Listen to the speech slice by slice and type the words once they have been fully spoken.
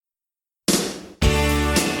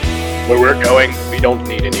where we're going, we don't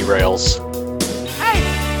need any rails. Hey,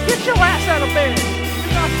 get your ass out of bed. You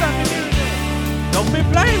got something to do today. Don't be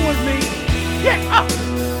playing with me. Get up.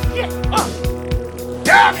 Get up.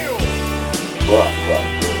 Damn you.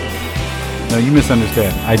 No, you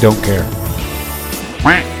misunderstand. I don't care.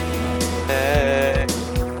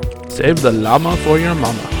 Save the llama for your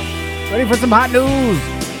mama. Ready for some hot news?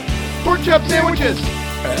 Pork chop sandwiches.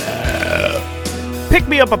 Pick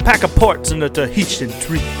me up a pack of ports in the Tahitian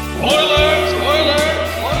tree. Spoilers!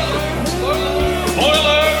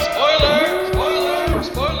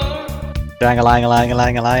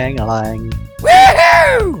 Dang-a-lang-a-lang-a-lang-a-lang-a-lang.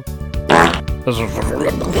 Woohoo!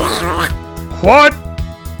 What?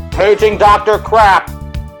 Paging Dr. Crap!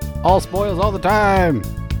 All spoils all the time.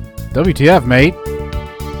 WTF, mate?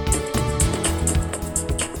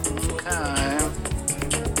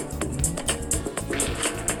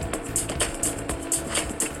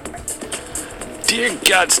 Dear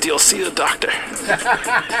God, Steel, see the doctor.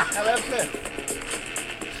 That's it.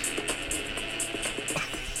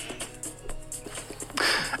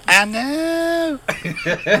 I know.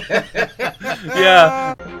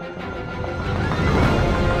 Yeah.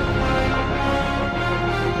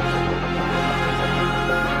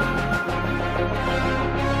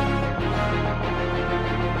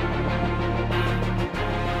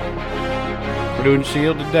 We're doing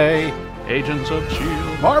S.H.I.E.L.D. today. Agents of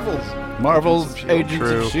S.H.I.E.L.D. Marvel's Agents Agents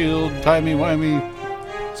of of S.H.I.E.L.D.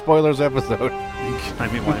 Timey-wimey. Spoilers episode.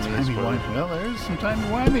 Timey-wimey. Well, there's some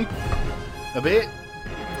timey-wimey. A bit.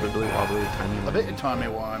 Wibbly-wobbly, A timey-wimey. bit of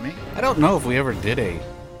timey-wimey. I don't know if we ever did a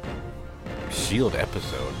S.H.I.E.L.D.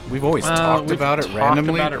 episode. We've always talked We've about it talked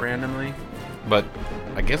randomly. about it randomly. But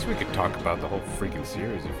I guess we could talk about the whole freaking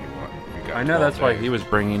series if you want. We got I know 12 that's why days. he was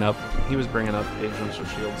bringing up Agents of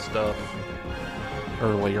S.H.I.E.L.D. stuff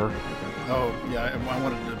earlier. Oh, yeah, I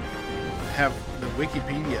wanted to have the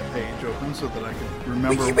Wikipedia page open so that I could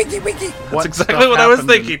remember Wiki. what That's exactly what I was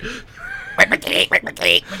thinking.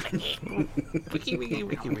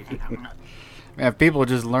 Man, people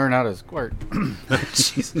just learn how to squirt.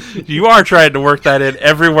 Jeez. You are trying to work that in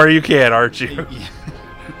everywhere you can, aren't you?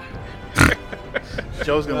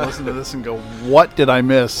 Joe's going to listen to this and go, what did I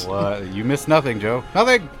miss? Well, you missed nothing, Joe.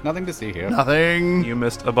 Nothing to see here. Nothing. You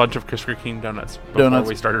missed a bunch of Krispy Kreme donuts before Donuts.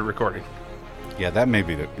 we started recording. Yeah, that may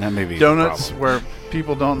be the Donuts problem. where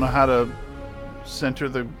people don't know how to center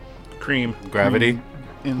the Cream. Gravity.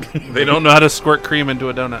 in They don't know how to squirt cream into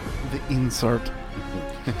a donut. the insert.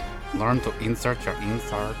 Learn to insert your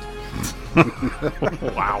insert.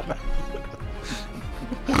 Wow.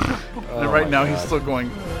 And right now he's still going,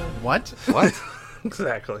 what? What?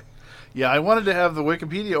 Exactly. Yeah, I wanted to have the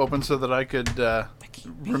Wikipedia open so that I could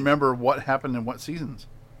remember what happened in what seasons.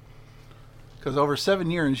 Because over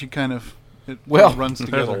 7 years, you kind of it Well, runs There's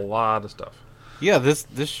a together. lot of stuff. Yeah, this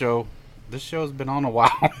show's been on a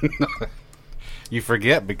while. You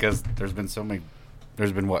forget because there's been so many.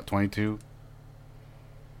 There's been what 22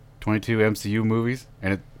 MCU movies,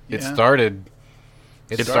 and it Yeah. started.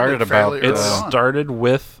 It started about. fairly It early on. started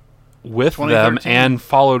with them 2013. and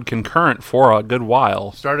followed concurrent for a good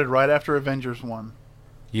while. Started right after Avengers 1,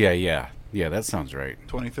 Yeah. That sounds right.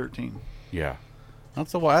 2013. Yeah,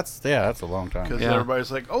 that's a while. That's a long time. Because Yeah.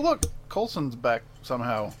 everybody's like, oh, look, Coulson's back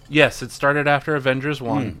somehow. Yes, it started after Avengers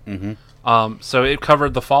 1. Mm-hmm. So it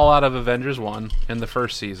covered the fallout of Avengers 1 in the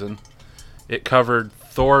first season. It covered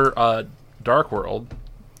Thor Dark World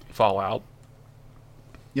fallout.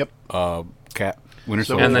 Yep. Cat Winter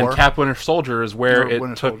Civil Soldier. And then War. Cap Winter Soldier is where Or it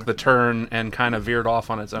Winter took Soldier. the turn and kind of veered off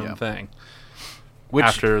on its own Yeah. thing which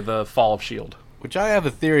after the fall of S.H.I.E.L.D. which I have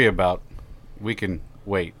a theory about. We can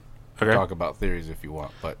wait to Okay. talk about theories if you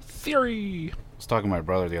want, but Theory. I was talking to my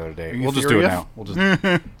brother the other day. you We'll just do it serious? now. We'll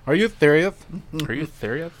just. Are you serious? Are you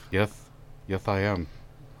serious? Yes, I am.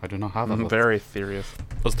 I don't know how that I'm was. very serious.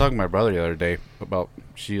 I was talking to my brother the other day about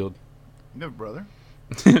S.H.I.E.L.D. You have a brother?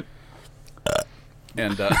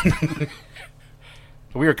 and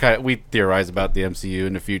we theorized about the MCU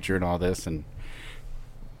in the future and all this, and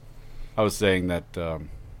I was saying that the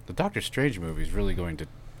Doctor Strange movie is really going to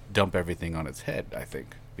dump everything on its head, I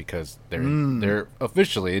think, because they're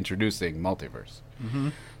officially introducing multiverse.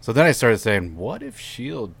 So then I started saying, what if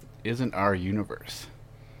S.H.I.E.L.D. isn't our universe?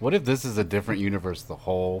 What if this is a different universe the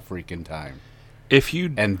whole freaking time? If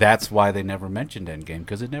you And that's why they never mentioned Endgame,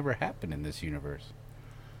 because it never happened in this universe.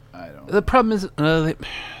 I don't. the problem is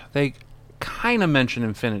they kind of mention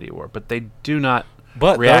Infinity War, but they do not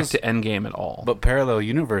But react those- to Endgame at all. But parallel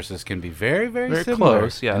universes can be very, very, Very similar.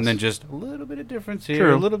 close, yes. And then just a little bit of difference here,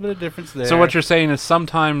 True. a little bit of difference there. So what you're saying is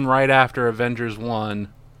sometime right after Avengers 1,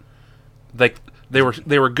 like they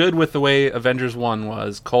were good with the way Avengers 1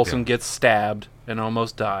 was. Coulson Yeah. gets stabbed, and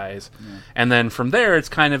almost dies. And then from there, it's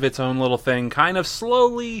kind of its own little thing, kind of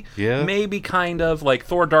slowly, maybe kind of like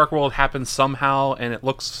Thor Dark World happens somehow, and it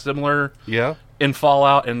looks similar Yeah. in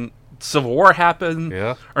Fallout, and Civil War happened.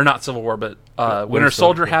 Yeah. Or not Civil War, but Winter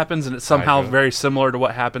Soldier happens, and it's somehow Hydra. very similar to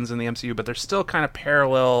what happens in the MCU, but there's still kind of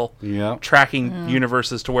parallel Yeah. tracking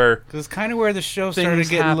universes to where... Because it's kind of where the show started Things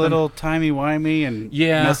getting happen. a little timey-wimey and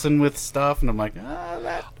messing with stuff, and I'm like,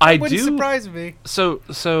 that I wouldn't do- surprise me. So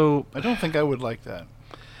I don't think I would like that.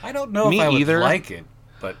 I don't know Me if I would either. like it,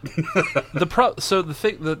 but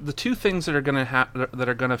the two things that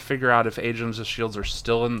are gonna figure out if Agents of Shields are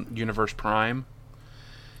still in Universe Prime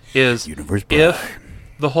is if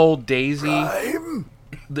the whole Daisy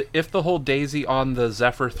if the whole Daisy on the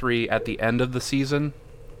Zephyr 3 at the end of the season,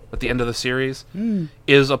 at the end of the series,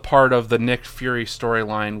 is a part of the Nick Fury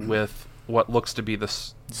storyline with what looks to be the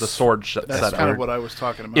sword That's setup. kind of what I was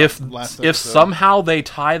talking about. If last if episode. somehow they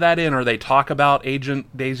tie that in, or they talk about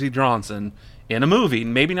Agent Daisy Johnson in a movie,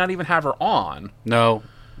 maybe not even have her on, no,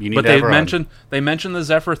 you need but to have her on. they mention the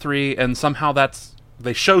Zephyr 3, and somehow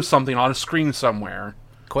they show something on a screen somewhere.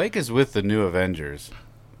 Quake is with the New Avengers.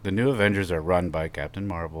 The New Avengers are run by Captain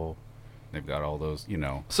Marvel. They've got all those,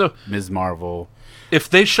 So Ms. Marvel. if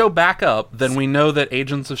they show back up, then we know that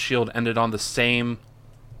Agents of S.H.I.E.L.D. ended on the same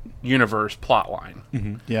universe plotline.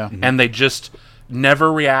 Yeah. And they just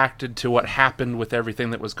never reacted to what happened with everything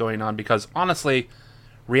that was going on, because honestly,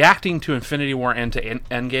 reacting to Infinity War and to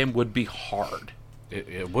Endgame would be hard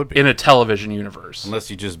It would be. in a television universe. Unless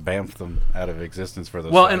you just bamf them out of existence for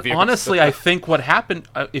those Well, 5 and years. honestly, I think what happened,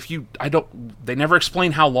 they never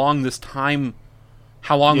explain how long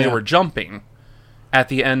they were jumping at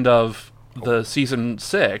the end of the season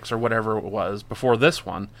 6 or whatever it was before this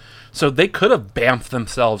one. So they could have bamfed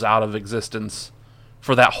themselves out of existence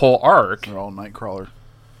for that whole arc. They're all Nightcrawler.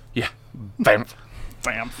 Yeah, bamf.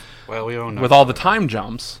 Bam. well, we all know. With all the time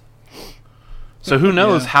jumps. So who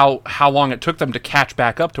knows how long it took them to catch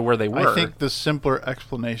back up to where they were. I think the simpler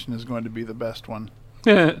explanation is going to be the best one.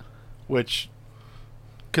 Which,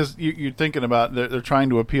 because you're thinking about, they're trying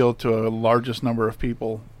to appeal to a largest number of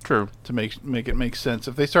people True. to make it make sense.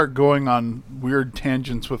 If they start going on weird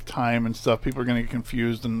tangents with time and stuff, people are going to get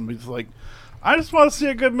confused and be like, I just want to see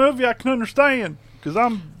a good movie I can understand, because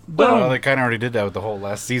I'm Well, dumb. they kind of already did that with the whole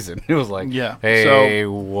last season. It was like, Yeah, hey,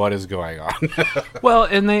 what is going on? Well,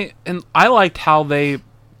 and I liked how they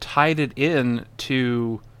tied it in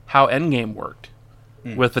to how Endgame worked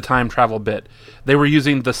with the time travel bit. They were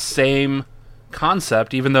using the same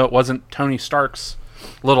concept, even though it wasn't Tony Stark's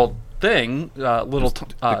little thing,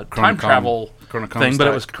 time travel Chronicon thing, but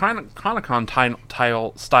it style. was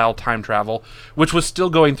Chronicon style time travel, which was still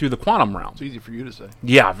going through the quantum realm. It's easy for you to say.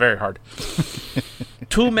 Yeah, very hard.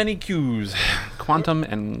 Too many Q's. Quantum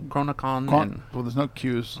and Chronicon and... Well, there's no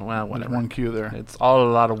cues. Well, There's whatever. one cue there. It's all a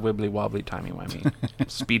lot of wibbly wobbly, timey wimey,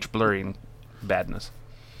 speech blurring badness.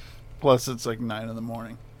 Plus, it's like 9 in the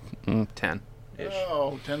morning. 10.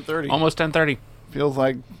 Oh, 10:30. Almost 10:30. Feels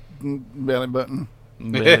like belly button.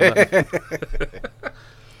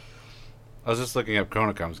 I was just looking up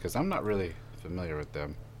Chronocoms because I'm not really familiar with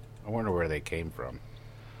them. I wonder where they came from.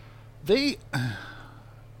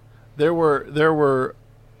 There were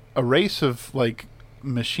a race of like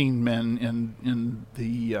machine men in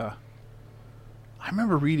the I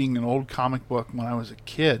remember reading an old comic book when I was a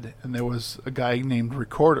kid, and there was a guy named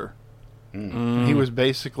Recorder. And he was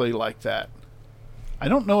basically like that. I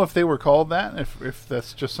don't know if they were called that, if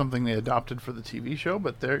that's just something they adopted for the TV show,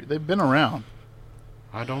 but they've been around.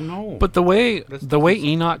 I don't know. But the way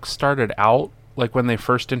Enoch started out, like when they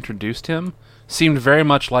first introduced him, seemed very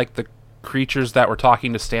much like the creatures that were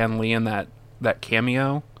talking to Stan Lee in that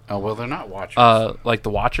cameo. oh well, they're not watchers. Like the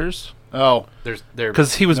Watchers, Oh, They're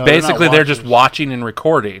because he was No, they're not basically there just Watchers. watching and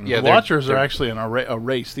recording. Yeah, the they're- Watchers are they're- actually a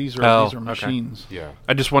race. These are Oh, okay. machines. yeah.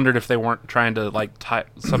 I just wondered if they weren't trying to like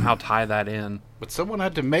somehow tie that in. But someone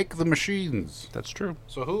had to make the machines. That's true.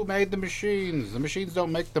 So who made the machines? The machines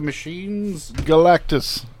don't make the machines.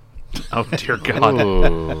 Galactus. Oh dear God.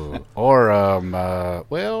 Ooh. Or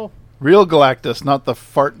well, Real Galactus, not the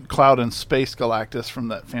fart cloud and space Galactus from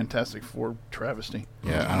that Fantastic Four travesty.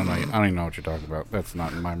 yeah. I don't know. I don't even know what you're talking about. That's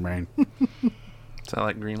not in my brain. Is that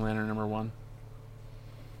like Green Lantern #1?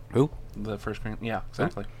 Who? The first Green? Yeah,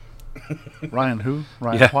 exactly. Ryan who?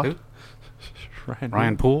 Ryan Yeah. what? Who? Ryan.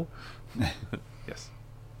 Ryan Poole? Yes.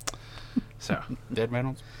 So Dead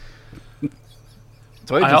Reynolds?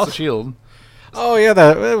 So Agents also- of S.H.I.E.L.D. Oh yeah,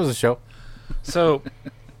 that was a show. so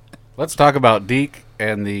Let's talk about Deke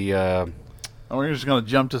and the. And we're just going to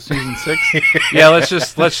jump to season 6. yeah, let's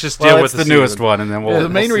just deal Well, with it's the newest season. one, and then we'll. The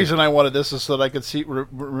main we'll see. reason I wanted this is so that I could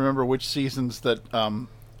remember which seasons that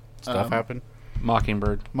Stuff happened.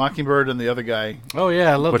 Mockingbird, Mockingbird and the other guy. Oh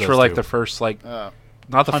yeah, I love which those were like two. the first, like Uh,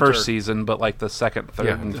 not the Hunter. first season, but like the second, third,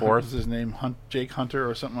 Yeah. and What fourth. was his name? Jake Hunter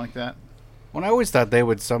or something like that. When I always thought they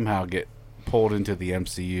would somehow get pulled into the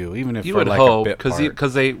MCU, even if You for would like hope a bit part.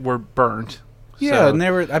 because they were burnt. Yeah, So- and they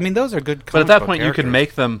were. I mean, those are good. but at comic that book point, you could characters.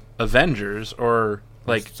 make them Avengers or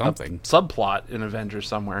like Something. a subplot in Avengers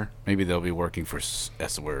somewhere. Maybe they'll be working for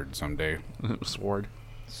S-Word someday. Sword.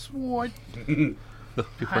 Sword.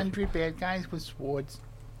 100 bad guys with swords.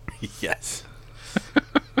 Yes.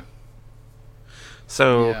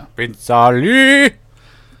 So Yeah. Prince Ali.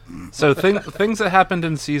 So things that happened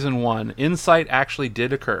in season 1, Insight actually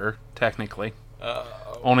did occur technically.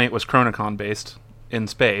 Only it was Chronicon based in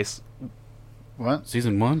space. What?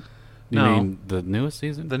 Season 1? You No. mean the newest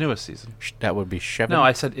season? The newest season. That would be Shevin. No,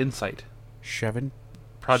 I said Insight. Shevin.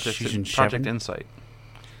 Project Season Project 7? Insight.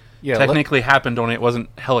 Yeah. Technically happened, only it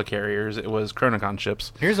wasn't helicarriers, it was Chronicon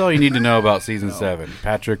ships. Here's all you need to know about season 7.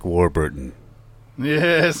 Patrick Warburton.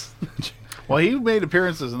 Yes. Well, he made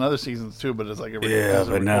appearances in other seasons too, but it's like every Yeah, as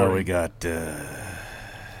a but now recording. we got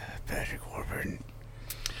Patrick Warburton.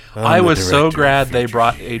 I I'm the was so director glad of they Future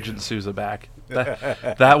brought You. Agent Sousa back.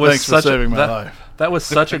 That was Thanks for such saving a, my that, life. that was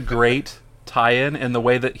such a great tie-in, and the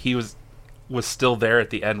way that he was still there at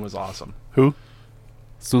the end was awesome. Who?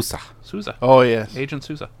 Sousa. Sousa. Oh yes. Agent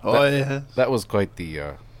Sousa. Oh yes. That was quite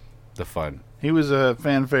the fun. He was a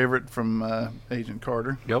fan favorite from Agent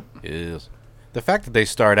Carter. Yep. Is the fact that they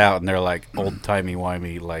start out and they're like old timey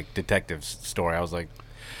wimey like detective story. I was like,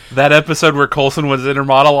 That episode where Coulson was inner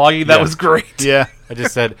monologuing, that Yeah. was great. Yeah. I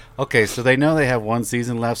just said, okay, so they know they have one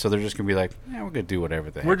season left, so they're just gonna be like, yeah, we're gonna do whatever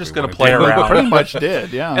the heck We're just we gonna wanna play do. around. Pretty much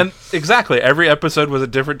did. Yeah. And exactly, every episode was a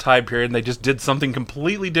different time period, and they just did something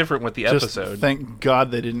completely different with the just episode. thank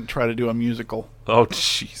God they didn't try to do a musical. Oh,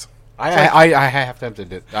 jeez. I have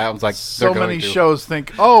tempted it. I was like, So they're going many to. shows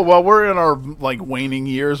think, oh well, we're in our like waning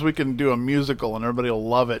years. We can do a musical, and everybody will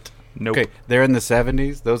love it. Nope. Okay, they're in the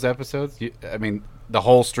 70s. Those episodes. I mean, the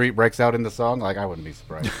whole street breaks out into song. Like, I wouldn't be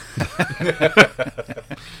surprised.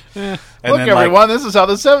 And Look, then, everyone, this is how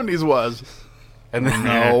the '70s was. And then,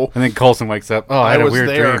 No. and then Coulson wakes up. Oh, I had a was weird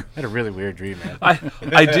there. dream. I had a really weird dream, man.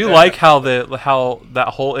 I do like how that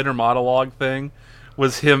whole inner monologue thing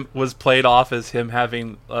was played off as him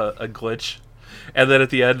having a glitch, and then at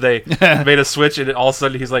the end they made a switch, and all of a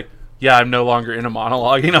sudden he's like, "Yeah, I'm no longer in a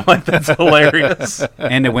monologue." I'm like, that's hilarious.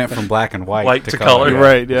 And it went from black and white, White to to color. color.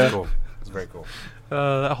 Right, It was yeah. cool. It was very cool.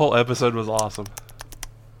 That whole episode was awesome.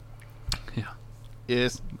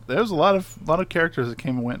 Yes, there was a lot of characters that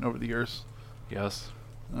came and went over the years. Yes.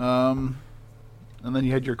 And then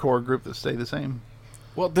you had your core group that stayed the same.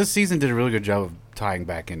 Well, this season did a really good job of tying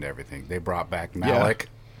back into everything. They brought back Malik.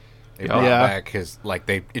 They brought Yeah. back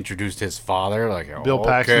they introduced his father, like Bill okay.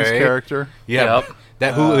 Paxton's character. Yeah, Yep.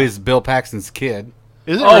 that who is Bill Paxton's kid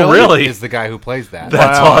Is it Oh, really? is the guy who plays that.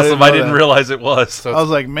 That's Wow, I awesome. didn't I know didn't that. realize it was. So I was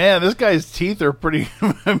like, man, this guy's teeth are pretty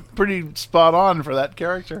pretty spot on for that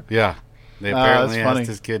character. yeah, they Ah, apparently that's funny. asked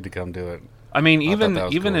his kid to come do it. I mean, thought even that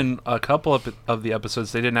was even cool. in a couple of the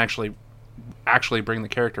episodes, they didn't actually bring the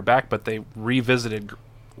character back, but they revisited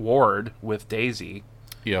Ward with Daisy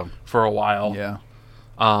Yeah, for a while. Yeah.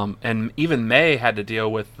 And even May had to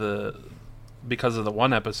deal with because of the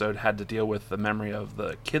one episode, had to deal with the memory of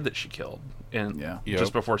the kid that she killed in Yeah. Yep.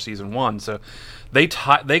 just before season 1. So they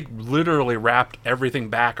literally wrapped everything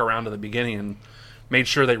back around to the beginning and made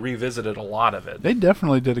sure they revisited a lot of it. They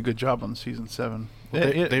definitely did a good job on season 7.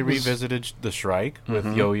 they was- revisited the Shrike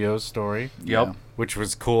with Yo-Yo's story, Yep. Yeah. which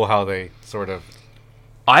was cool. How they sort of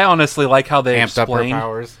I honestly like how they amped up her explained.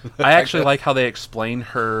 powers. I actually like how they explain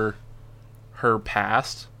her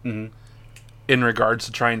past in regards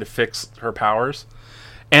to trying to fix her powers,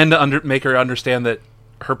 and to make her understand that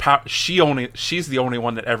her she's the only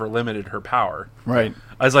one that ever limited her power. Right.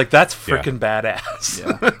 I was like, that's Yeah. freaking badass.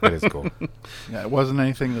 Yeah. That is cool. Yeah, it wasn't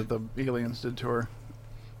anything that the aliens did to her.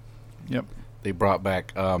 Yep. They brought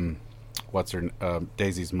back what's her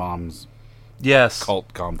Daisy's mom's Yes.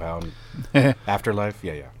 cult compound, Afterlife.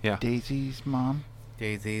 Yeah. Daisy's mom.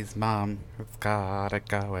 Daisy's mom has got it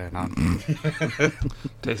going on.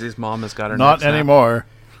 Daisy's mom has got her Not neck snapped. anymore.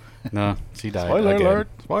 No, she died. Spoiler again. alert.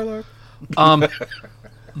 Spoiler.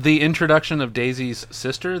 The introduction of Daisy's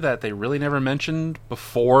sister that they really never mentioned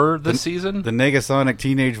before the season. The Negasonic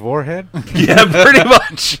Teenage Warhead. Yeah, pretty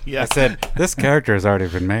much. Yeah. I said this character has already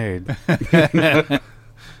been made.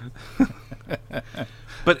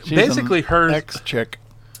 But She's basically, an her ex-chick.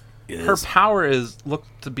 power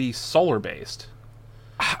looked to be solar based.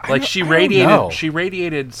 Like she I don't know.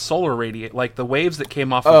 radiated solar like the waves that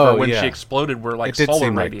came off of Oh, her when yeah. she exploded were like It did solar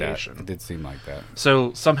seem like radiation. that. It did seem like that.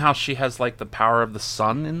 So somehow she has like the power of the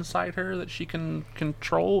sun inside her that she can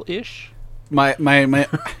control ish. My I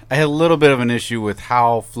had a little bit of an issue with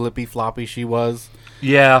how flippy floppy she was.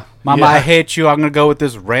 Yeah. Mama, I hate you. I'm gonna go with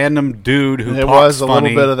this random dude who It talks was a funny.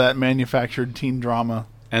 little bit of that manufactured teen drama.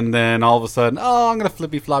 And then all of a sudden, I'm gonna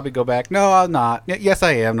flippy floppy go back. No, I'm not. Yes,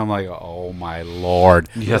 I am. And I'm like, oh my lord.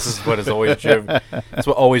 Yes. This is what has always it's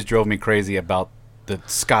what always drove me crazy about the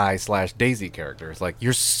Sky/Daisy characters. Like,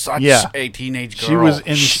 you're such a teenage girl. She was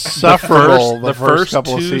insufferable The first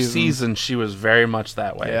couple two of seasons, she was very much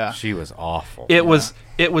that way. Yeah. She was awful. It was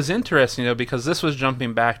interesting though, because this was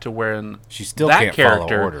jumping back to when She still that can't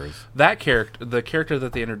character, follow orders. the character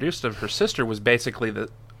that they introduced of her sister was basically how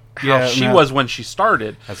Yeah, she no. was when she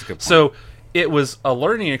started. That's a good point. So it was a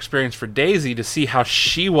learning experience for Daisy to see how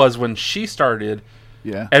she was when she started,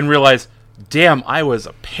 Yeah. and realize, damn, I was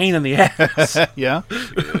a pain in the ass. Yeah.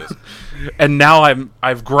 And now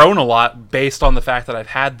I've grown a lot based on the fact that I've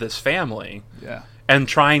had this family. Yeah. And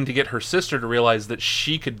trying to get her sister to realize that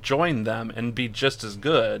she could join them and be just as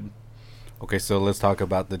good. Okay, so let's talk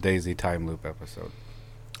about the Daisy time loop episode.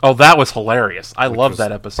 Oh, that was hilarious. I which love was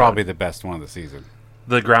that episode. Probably the best one of the season.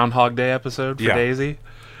 The Groundhog Day episode for Yeah. Daisy.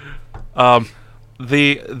 That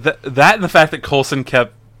and the fact that Coulson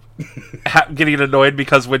kept getting annoyed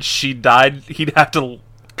because when she died, he'd have to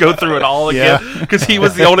go through it all again because he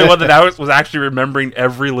was the only one that was actually remembering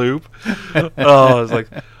every loop. Oh, I was like,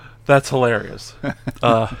 that's hilarious.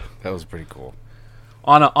 That was pretty cool.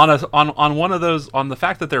 On one of those, on the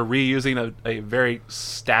fact that they're reusing a very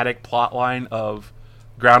static plot line of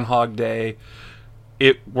Groundhog Day,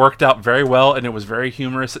 it worked out very well, and it was very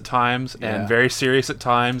humorous at times and very serious at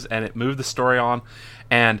times, and it moved the story on,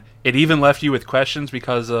 and it even left you with questions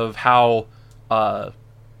because of how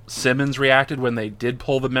Simmons reacted when they did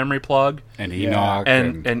pull the memory plug, And Enoch.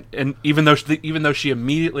 and even though she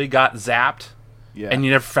immediately got zapped, and you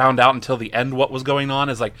never found out until the end what was going on,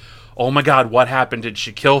 is like, oh my god, what happened? Did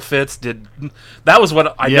she kill Fitz? That was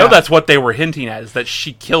what I know that's what they were hinting at, is that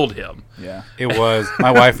she killed him. Yeah. It was.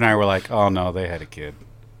 My wife and I were like, oh no, they had a kid.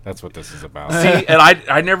 That's what this is about. See, and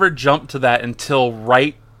I never jumped to that until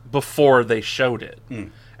right before they showed it.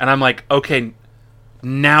 And I'm like, okay,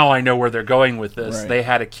 now I know where they're going with this. Right. They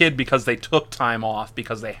had a kid because they took time off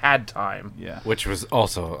because they had time. Yeah. Which was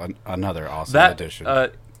also another awesome That addition.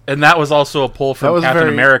 and that was also a pull That from was Captain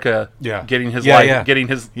very- America Yeah. getting his Yeah, life, yeah. getting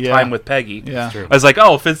his Yeah. time with Peggy. Yeah. True. I was like,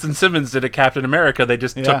 oh, Fitz and Simmons did a Captain America. They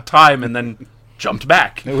just Yeah. took time and then jumped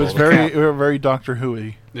back. It was Pull the cap. very Doctor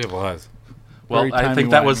Who-y. It was. Well, very I think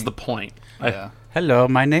that was timey-wimey. the point. Yeah. Hello,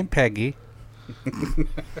 my name Peggy.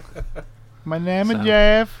 My name is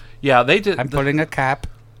Jeff. Yeah, they did. I'm putting a cap.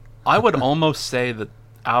 I would almost say that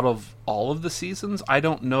out of all of the seasons, I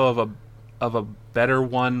don't know of a better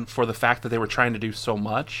one for the fact that they were trying to do so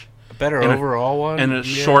much A better In a- overall one. in a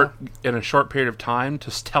Yeah. short period of time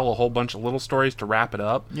to tell a whole bunch of little stories to wrap it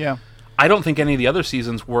up. Yeah. I don't think any of the other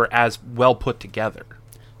seasons were as well put together.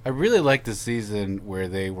 I really liked the season where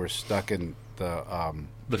they were stuck in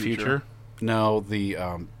The future. No, the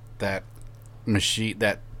that machine,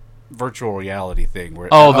 that virtual reality thing where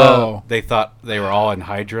Oh. they thought they were all in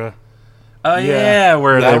Hydra. Oh yeah,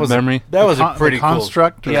 where That their was memory. That was a Con- pretty the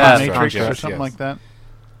construct cool. or Yeah, the matrix Construct, or something yes. like that.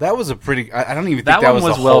 That was a pretty. I don't even think That that, one was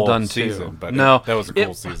was the well whole done, too. season, but No, that was a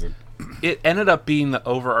cool season. It ended up being the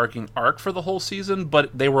overarching arc for the whole season,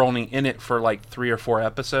 but they were only in it for like 3 or 4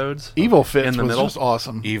 episodes. Evil Fits in the was middle. just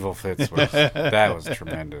awesome. Evil Fits was that was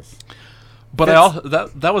tremendous. But I also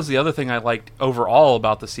that was the other thing I liked overall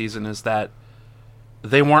about the season, is that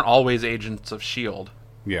they weren't always agents of S.H.I.E.L.D.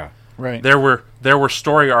 Yeah, Right. There were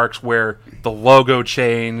story arcs where the logo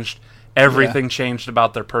changed, everything changed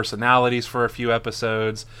about their personalities for a few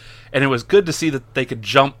episodes, and it was good to see that they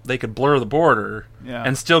could blur the border Yeah.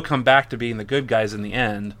 and still come back to being the good guys in the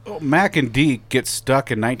end. Mac and Deke get stuck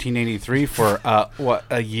in 1983 for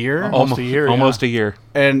a year, Almost a year, Almost a year.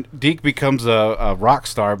 and Deke becomes a rock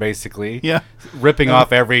star basically. Yeah. ripping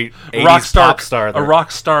off every 80s pop star. a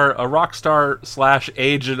rock star /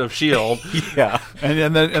 agent of S.H.I.E.L.D. Yeah,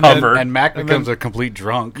 And then Covered. and Mac And becomes then- a complete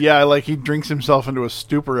drunk. yeah, like he drinks himself into a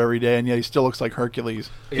stupor every day, and yet he still looks like Hercules.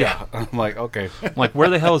 Yeah, I'm like, okay. I'm like, where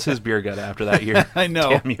the hell is his beer gut after that year? I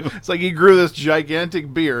know. Damn you. It's like he grew this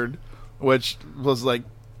gigantic beard, which was like,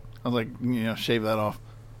 I was like, shave that off.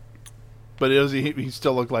 But he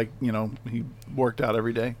still looked like, he worked out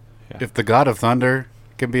every day. If the God of Thunder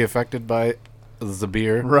can be affected by the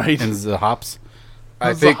beer Right. and the hops,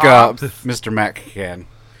 I The think hops. Mr. Mac can.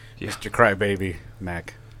 Yeah. Mr. Crybaby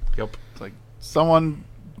Mac. Yep. It's like someone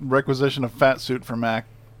requisition a fat suit for Mac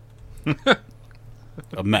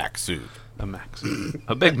A Mac suit. A Mac suit.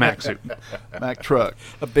 A big Mac suit. Mac truck.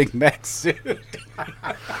 A big Mac suit.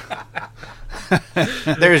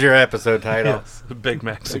 There's your episode title. Yes, a big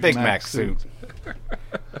Mac A suit. big Mac Mac suit. suit.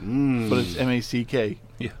 But it's MACK.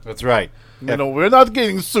 That's right. You know, we're not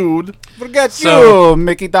getting sued. Forget So- you,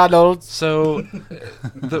 Mickey Donalds. So,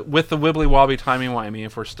 with the wibbly wobbly timey wimey,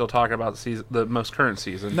 if we're still talking about the most current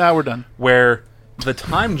season, Now we're done. where the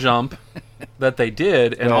time jump that they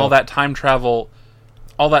did and all that time travel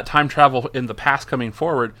in the past coming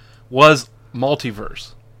forward was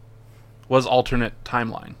multiverse, was alternate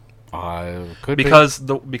timeline, Could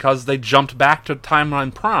because they jumped back to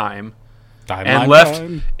timeline prime be. and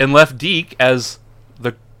Timeline time. left Deke as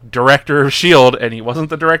the director of Shield, and he wasn't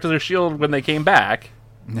the director of Shield when they came back.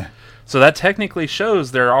 So that technically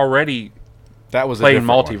shows they're already That was a playing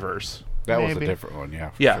different one. multiverse. That was a Maybe. different one, yeah.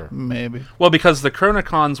 For Yeah. Sure. Maybe. Well, because the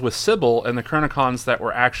Chronicons with Sybil and the Chronicons that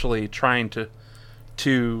were actually trying to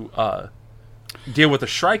deal with the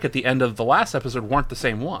Shrike at the end of the last episode weren't the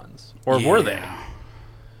same ones, or were they?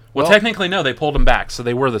 Well, technically, no. They pulled them back, so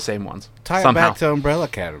they were the same ones. Tie it somehow. back to Umbrella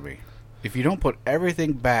Academy. If you don't put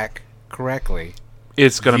everything back correctly,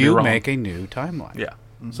 It's going to be you wrong. make a new timeline. Yeah.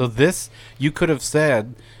 So this, you could have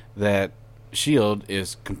said that S.H.I.E.L.D.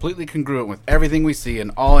 is completely congruent with everything we see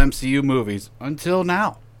in all MCU movies until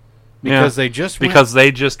now. Because Yeah.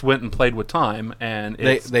 they just went and played with time, and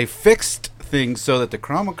they fixed things so that the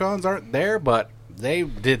Chromicons aren't there, but they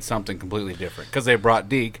did something completely different. Because they brought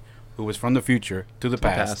Deke, who was from the future, to the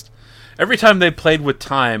past. Every time they played with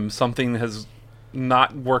time, something has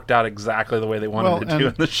not worked out exactly the way they wanted to do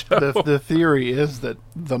in the show. The theory is that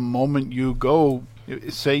the moment you go,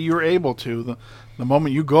 say you're able to, the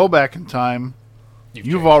moment you go back in time,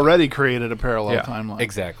 you've already created a parallel Yeah, timeline.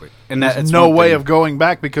 Exactly. And There's that's no one way thing- of going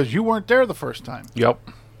back because you weren't there the first time. Yep.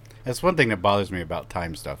 That's one thing that bothers me about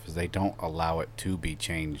time stuff is they don't allow it to be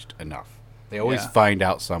changed enough. They always Yeah. find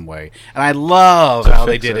out some way, and I love how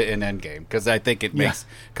they fix did it. it in Endgame because I think it Yeah. makes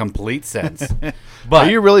complete sense. But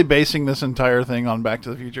Are you really basing this entire thing on Back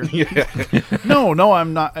to the Future? No,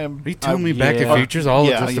 I'm not. Are you telling me Back to yeah. the Future's all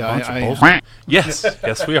Yeah, just yeah, a bunch I- of bullshit?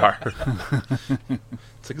 Yes, we are.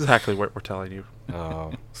 It's exactly what we're telling you.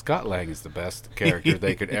 Scott Lang is the best character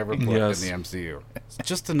they could ever put Yes. in the MCU. It's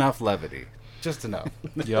just enough levity, just enough.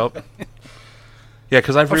 Yep. Yeah,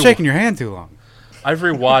 because I'm shaking your hand too long. I've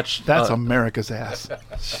rewatched. That's America's ass.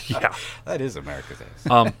 yeah. That is America's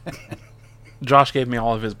ass. Josh gave me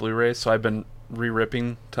all of his Blu-rays, so I've been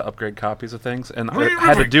re-ripping to upgrade copies of things, and I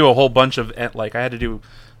had to do a whole bunch of I had to do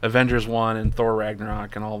Avengers 1 and Thor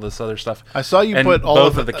Ragnarok and all this other stuff. I saw you And put all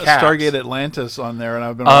both of the caps. Stargate Atlantis on there, and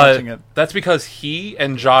I've been watching it. That's because he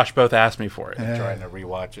and Josh both asked me for it. Trying to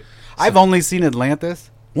rewatch it. I've only seen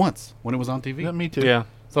Atlantis once when it was on TV. Yeah, me too. Yeah.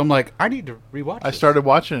 So I'm like, I need to rewatch it. I started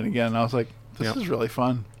watching it again, and I was like, this Yep. is really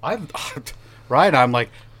fun. I'm like,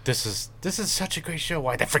 this is such a great show.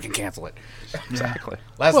 Why'd they freaking cancel it? Exactly.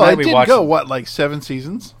 Last Well, night it we did watched go, what, like 7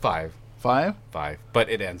 seasons? 5, 5? but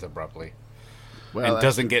it ends abruptly. Well, and that's-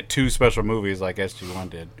 doesn't get 2 special movies like SG1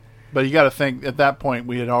 did. But you got to think, at that point,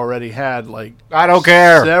 we had already had, like, I don't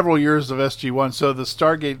care. several years of SG-1, so the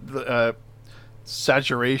Stargate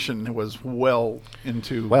saturation was well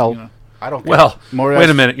into, Well, you know. I don't care. Well, More wait a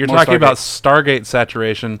S- minute. You're more talking about Stargate. Stargate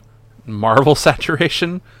saturation, Marvel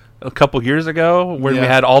saturation a couple years ago when we Yeah.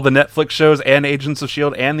 had all the Netflix shows and Agents of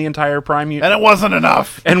S.H.I.E.L.D. and the entire Prime And it wasn't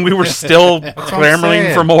enough. and we were still what I'm clamoring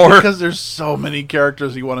saying. for more. Because there's so many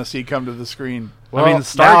characters you want to see come to the screen. Well, I mean, now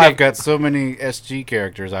Stargate- I've got so many SG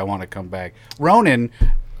characters I want to come back. Ronan,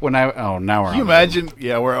 now we're Can on. you imagine?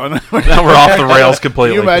 Yeah, we're on. Now we're off the rails Can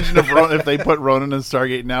completely. you imagine if they put Ronan in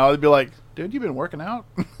Stargate now? They'd be like, dude, you've been working out.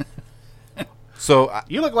 So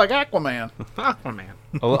You look like Aquaman. Aquaman.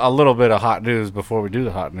 a little bit of hot news before we do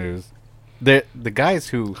the hot news. The guys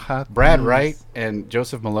who Brad news. Wright and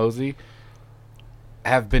Joseph Malozzi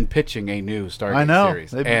have been pitching a new Stargate I know. series.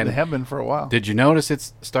 They And have been for a while. did you notice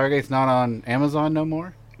Stargate's not on Amazon no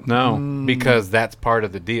more? No. Because that's part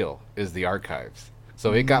of the deal is the archives.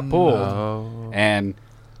 So it got pulled, and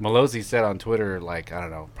Malozzi said on Twitter, like, I don't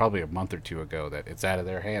know, probably a month or two ago, that it's out of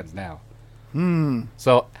their hands now.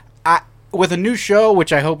 So with a new show,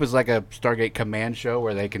 which I hope is like a Stargate Command show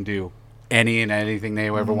where they can do any and anything they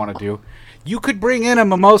ever want to do, you could bring in a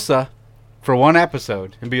mimosa for one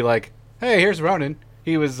episode and be like, hey, here's Ronan.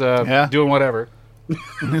 He was doing whatever.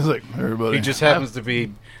 He's like, everybody. He just happens to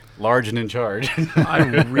be large and in charge. I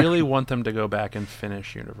really want them to go back and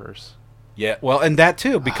finish Universe. Yeah, well, and that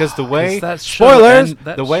too, because the way 'Cause that show spoilers,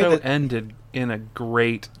 that the way show that, ended in a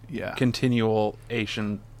great Yeah.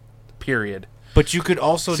 continuation period. but you could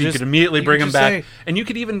also So you just could immediately you bring could them just back, say, and you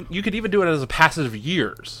could even do it as a passage of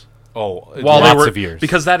years. Oh, while lots they were of years.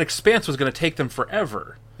 because that expanse was going to take them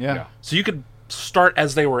forever. Yeah. So you could start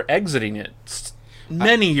as they were exiting it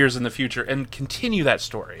many years in the future and continue that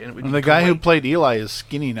story. And, it would And be the guy who great. played Eli is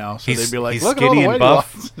skinny now, so they'd be like, he's "Look at all skinny the and weight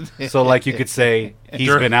buff. he lost." So like you could say he's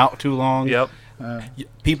been out too long. Yep.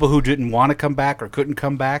 People who didn't want to come back or couldn't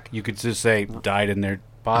come back, you could just say died in their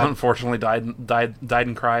pod. Unfortunately, died in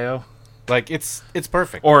cryo. Like it's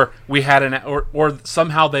perfect. Or we had or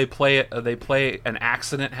somehow they play an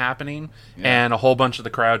accident happening and a whole bunch of the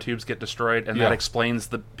cryotubes get destroyed, and that Yeah. explains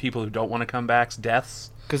the people who don't want to come back's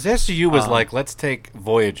deaths. Because SGU was like, let's take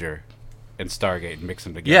Voyager and Stargate and mix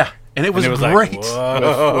them together. Yeah, and it was, like, great.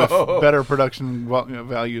 whoa. with better production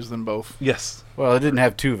values than both. Yes. Well, it didn't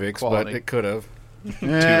have Tuvix, Quality. but it could have.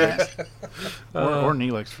 Yeah. or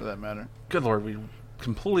Neelix, for that matter. Good Lord, we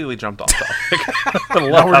completely jumped off topic.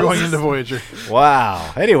 Now we're going into Voyager.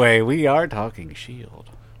 Wow. Anyway, we are talking Shield.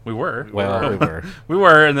 We were. Well, we were. We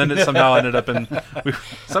were, and then it somehow ended up in.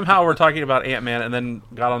 Somehow we're talking about Ant-Man, and then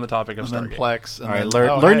got on the topic of And then Stargate. Plex. And All right,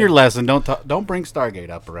 then, learn hey, your lesson. Don't bring Stargate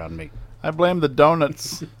up around me. I blame the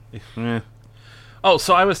donuts. Oh,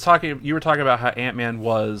 so I was talking. You were talking about how Ant-Man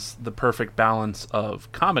was the perfect balance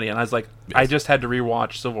of comedy, and I was like, I just had to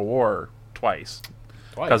rewatch Civil War twice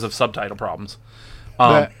because of subtitle problems.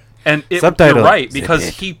 That- And you're Subtitle. right, because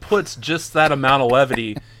he puts just that amount of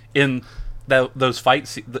levity in those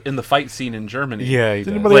in the fight scene in Germany. Yeah, he Does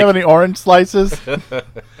does. anybody Like- have any orange slices?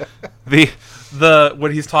 The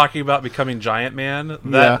when he's talking about becoming Giant Man,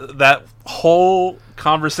 that whole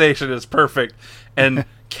conversation is perfect, and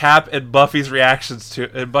Cap and Bucky's reactions to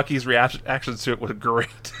it were great.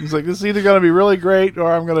 He's like, this is either going to be really great or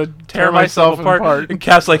I'm going to tear myself apart. And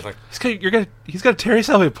Cap's like, he's gonna tear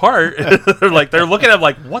himself apart. they're looking at him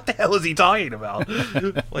like, what the hell is he talking about?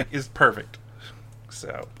 Like, it's perfect.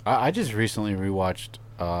 So I just recently rewatched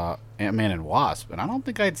Ant-Man and Wasp, and I don't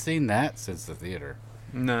think I'd seen that since the theater.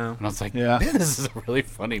 no, And I was like, Yeah. man, this is a really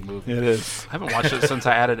funny movie. It is. I haven't watched it since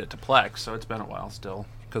I added it to Plex, so it's been a while still.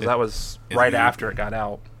 Because that was it's right good. after it got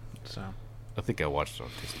out. So I think I watched it on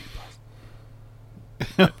Disney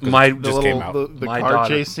Plus. my The Just came little out. the My car daughter.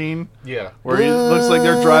 chase scene Yeah. where it looks like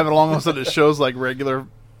they're driving along, all of a sudden it shows like regular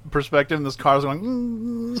perspective and this car's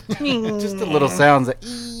going Just the little sounds that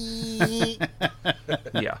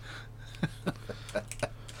yeah.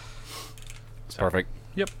 it's perfect.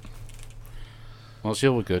 Yep. Well,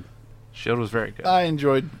 Shield was good. Shield was very good. I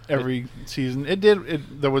enjoyed every season.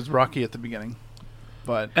 There was rocky at the beginning,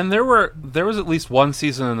 but And there was at least one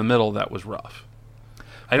season in the middle that was rough.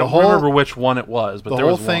 I don't whole- remember which one it was, but the there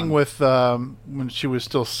whole was thing one. with when she was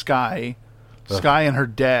still Sky and her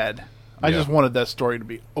dad, I Yeah. just wanted that story to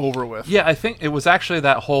be over with. Yeah, I think it was actually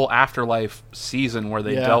that whole Afterlife season where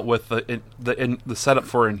they Yeah. dealt with the setup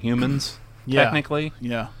for Inhumans, Yeah. technically.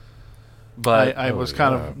 Yeah. But I was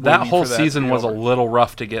kind of that waiting whole for that season to be was a over. little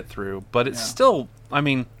rough to get through, but it's Yeah. still, I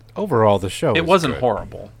mean, Overall, the show it was wasn't good.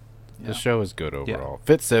 horrible. The show is good overall.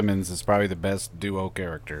 Fitzsimmons is probably the best duo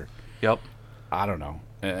character. Yep. I don't know.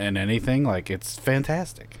 In anything, like, it's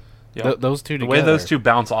fantastic. Yep. Those two The together. way those two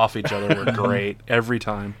bounce off each other were great every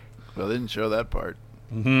time. Well, they didn't show that part.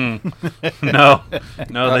 No,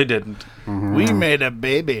 they didn't. We made a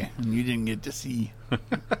baby, and you didn't get to see.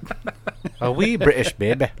 A wee British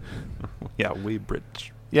baby. Yeah, we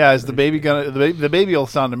British. Yeah, is the baby gonna? The baby will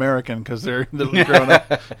sound American because they're growing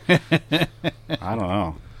up. I don't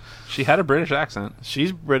know. She had a British accent.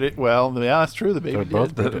 She's British. Well, yeah, that's true. The baby They're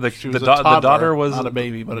both did. The She the was a da- the toddler, daughter was not a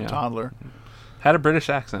baby, but yeah. a toddler. Had a British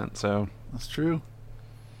accent, so That's true.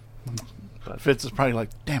 But- Fitz is probably like,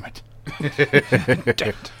 damn it. damn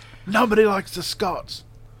it. Nobody likes the Scots.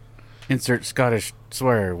 Insert Scottish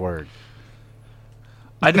swear word.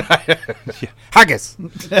 I did, Haggis.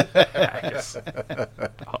 I guess.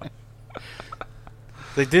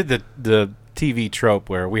 They did the TV trope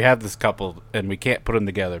where we have this couple and we can't put them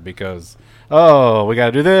together because, oh, we got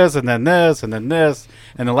to do this and then this and then this.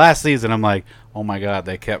 And the last season, I'm like, oh my God,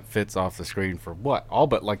 they kept Fitz off the screen for what? All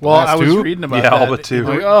but like the Well, last I was two? reading about Yeah, that. all but two.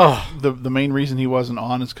 Like, oh. The main reason he wasn't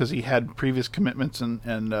on is because he had previous commitments and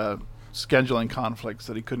scheduling conflicts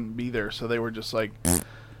that he couldn't be there. So they were just like,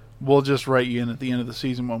 we'll just write you in at the end of the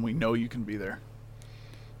season when we know you can be there.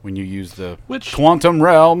 When you use the Which- quantum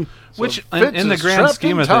realm. Which, So in the Fitz is grand trapped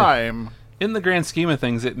scheme in of things, time. in the grand scheme of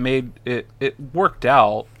things, it made it worked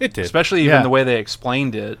out. It did. Especially even Yeah. the way they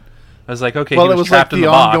explained it. I was like, okay, Well, he it was was like trapped in the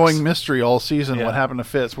the box. ongoing mystery all season. Yeah. What happened to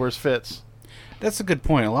Fitz? Where's Fitz? That's a good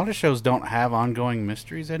point. A lot of shows don't have ongoing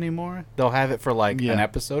mysteries anymore. They'll have it for like Yeah. an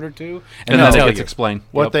episode or two. and they'll then it tell gets you. explained.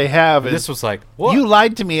 What Yep. they have is This was like, what? you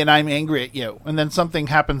lied to me and I'm angry at you, and then something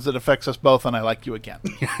happens that affects us both, and I like you again.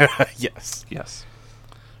 Yes. Yes,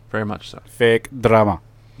 very much so. Fake drama.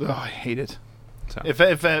 Oh, I hate it. So.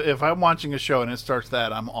 If I'm watching a show and it starts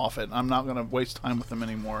that, I'm off it. I'm not going to waste time with them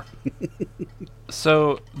anymore.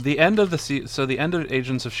 So the end of the end of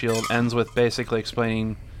Agents of S.H.I.E.L.D. ends with basically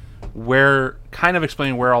explaining where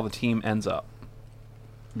all the team ends up.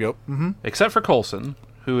 Yep. Except for Coulson,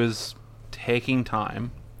 who is taking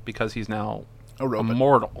time because he's now A robot.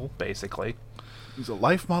 immortal, basically. He's a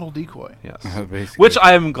life model decoy. Yes. Basically. Which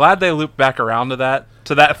I am glad they looped back around to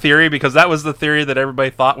that theory, because that was the theory that everybody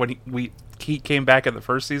thought when he came back in the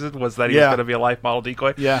first season, was that he was Yeah. going to be a life model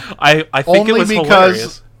decoy. Yeah. I think Only it was because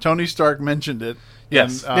hilarious. Tony Stark mentioned it.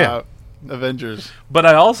 Yes. In, Avengers. But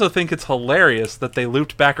I also think it's hilarious that they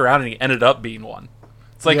looped back around and he ended up being one.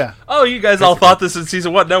 It's like, Yeah. oh, you guys all thought this in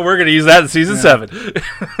season 1. No, we're going to use that in season 7.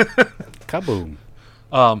 Kaboom.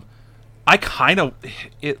 I kind of...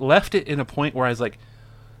 It left it in a point where I was like,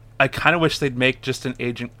 I kind of wish they'd make just an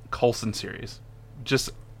Agent Coulson series.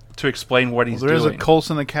 Just to explain what he's There is doing. a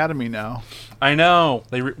Coulson Academy now. I know.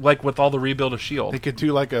 They like with all the rebuild of They S.H.I.E.L.D. could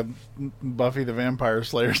do like a Buffy the Vampire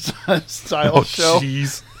Slayer style show.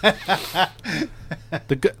 jeez.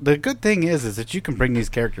 The good thing is that you can bring these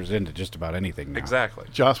characters into just about anything now. Exactly.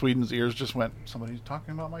 Joss Whedon's ears just went, somebody's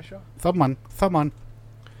talking about my show? Thumb on.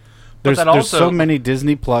 There's that there's also- so many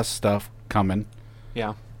Disney Plus stuff coming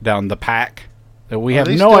Yeah. down the pack that we Are have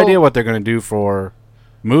they no still- idea what they're going to do for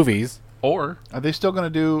movies. Or... Are they still going to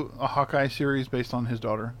do a Hawkeye series based on his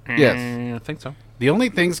daughter? Yes. I think so. The only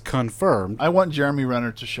things confirmed. I want Jeremy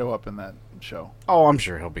Renner to show up in that show. Oh, I'm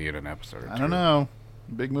sure he'll be in an episode. Or I don't two. know.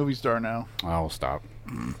 Big movie star now. I'll stop.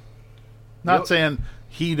 Not saying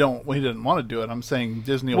he didn't want to do it. I'm saying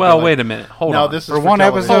Disney. Well, be like, wait a minute. Hold now on. this is For one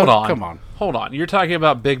television." episode? Hold on. Come on. Hold on. You're talking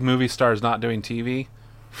about big movie stars not doing TV?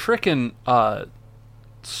 Frickin'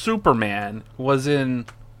 Superman was in...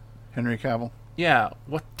 Henry Cavill. Yeah.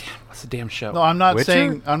 What's the damn show? No, I'm not Witcher?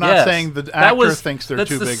 saying. I'm not Yes. saying the That actor thinks they're that's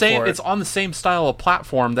too the big same, for it. It's on the same style of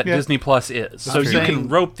platform that Yeah. Disney Plus is. So I'm you saying- can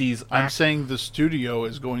rope these... I'm saying the studio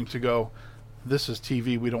is going to go. This is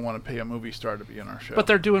TV. We don't want to pay a movie star to be in our show. But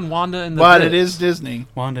they're doing Wanda and the But Viz. it is Disney.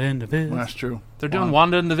 Wanda and the Viz. Well, that's true. They're doing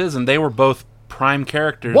Wanda and the Viz, and they were both prime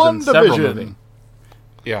characters in several WandaVision. movies.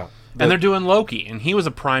 Yeah. And they're doing Loki, and he was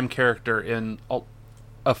a prime character in a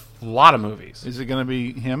lot of movies. Is it going to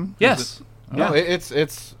be him? Yes. Is it- No, it's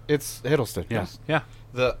Hiddleston. Yes. Yeah.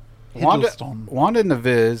 The Hiddleston. Wanda and the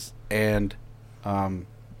Viz and Well,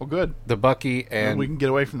 good. the Bucky and We can get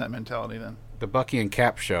away from that mentality then. the Bucky and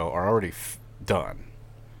Cap show are already done.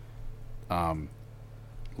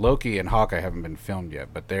 Loki and Hawkeye haven't been filmed yet,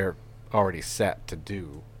 but they're already set to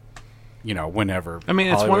do. Whenever. I mean,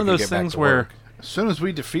 it's Hollywood one of can those get back things to where work. As soon as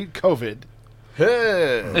we defeat COVID,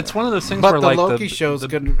 it's one of those things But where the like Loki show's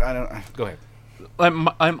good. I don't. Go ahead.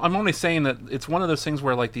 I'm only saying that it's one of those things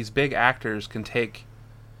where like these big actors can take,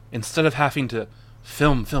 instead of having to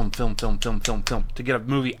film to get a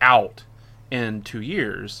movie out in 2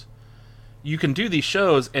 years, you can do these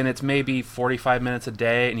shows and it's maybe 45 minutes a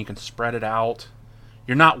day and you can spread it out.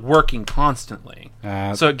 You're not working constantly,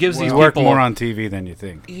 so it gives these You work people more on TV than you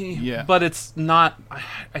think. Yeah. But it's not.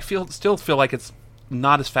 I still feel like it's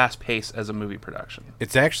not as fast paced as a movie production.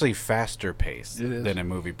 It's actually faster paced It is. than a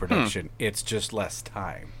movie production. It's just less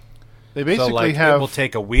time. they basically so like have. it will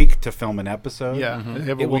take a week to film an episode. Yeah, they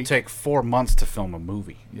have a It will week. take 4 months to film a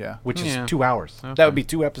movie. Yeah. Which Yeah. is 2 hours. Okay. That would be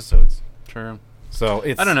 2 episodes. True. So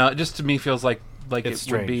it's I don't know. It just to me feels like It's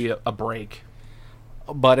it would be strange. a break.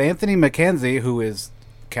 But Anthony Mackenzie, who is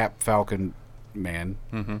Cap Falcon Man,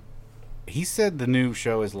 he said the new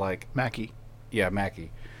show is like Mackie.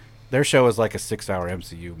 Mackie. Their show is like a 6-hour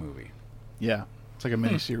MCU movie. Yeah. It's like a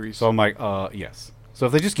mini series. So I'm like, yes. So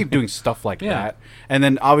if they just keep doing stuff like Yeah. that, and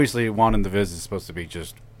then obviously Wanda and the Viz is supposed to be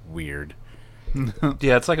just weird.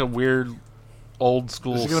 Yeah, it's like a weird old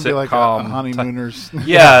school It's going sitcom. to be like a honeymooners.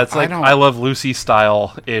 Yeah, it's I like don't- I Love Lucy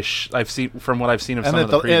style ish. I've seen from what I've seen of and some at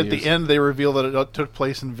of the the, previews. at the end, they reveal that it took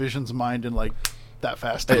place in Vision's mind in like that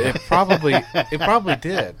fast. It probably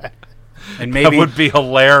did. And that maybe would be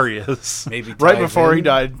hilarious. maybe right ties before he in.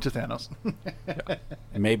 died to Thanos.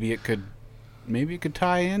 Maybe it could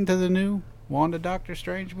tie into the new Wanda Doctor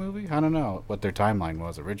Strange movie. I don't know what their timeline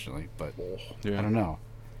was originally, but I don't know.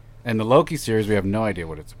 And the Loki series, we have no idea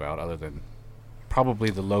what it's about, other than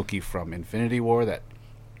probably the Loki from Infinity War that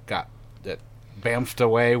bamfed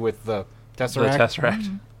away with the The Tesseract.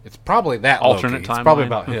 Tesseract. It's probably that Alternate Loki. It's probably timeline.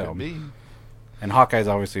 about him. And Hawkeye's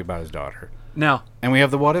obviously about his daughter. Now, And we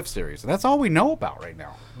have the What If series. And that's all we know about right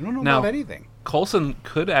now. We don't know Now- about anything. Coulson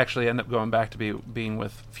could actually end up going back to being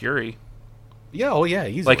with Fury. Yeah,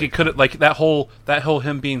 easily. Like it could, like that whole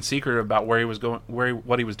him being secret about where he was going,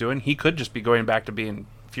 what he was doing. He could just be going back to being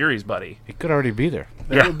Fury's buddy. He could already be there.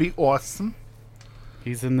 That Yeah. would be awesome.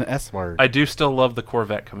 He's in the S word. I do still love the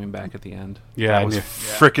Corvette coming back at the end. Yeah, that I was knew.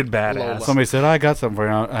 freaking badass. Lola. Somebody said, I got something for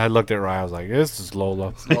you. I looked at Ryan. I was like, this is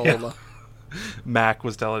Lola. Lola. Mac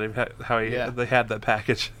was telling him how they had that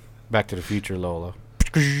package. Back to the Future Lola.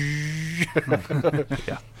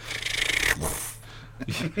 Yeah.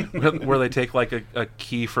 Where they take like a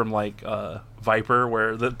key from like Viper,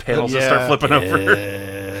 where the panels just start flipping over.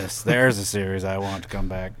 Yes, there's a series I want to come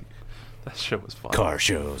back. That shit was fun. Car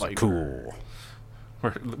shows are Viper. cool.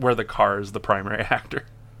 Where the car is the primary actor.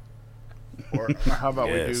 Or how about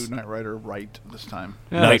we Yes. do Knight Rider right this time?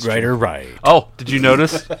 Yeah, Knight that's true. Rider right. Oh, did you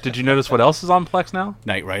notice? Did you notice what else is on Plex now?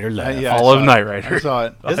 Knight Rider left. Yeah, I All of saw Knight it. Rider. I saw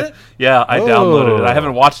it. Is it? Yeah, I downloaded it. I Oh.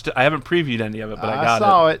 haven't watched it. I haven't previewed any of it, but I got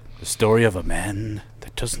saw it. The story of a man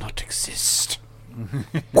that does not exist.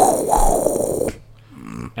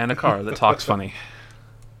 And a car that talks funny.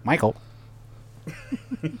 Michael.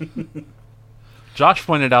 Josh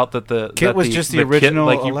pointed out that the Kit that was just the Kit, original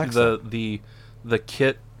like Alexa. the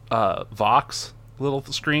Kit Vox little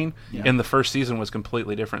screen in the first season was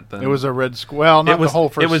completely different than It was a red square. Well, not it was the whole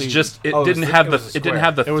first it was season. just it Oh, it didn't was a- have it the was a it didn't square.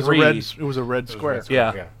 have the It was three a red. It was a red square.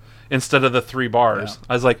 yeah. Instead of the three bars. Yeah.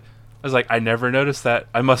 I was like I never noticed that.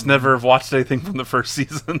 I must never have watched anything from the first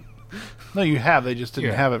season. No, you have. They just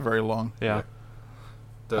didn't Yeah. have it very long. Yeah.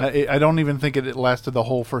 I don't even think it lasted the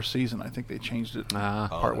whole first season. I think they changed it Uh,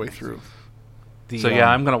 partway through. so yeah,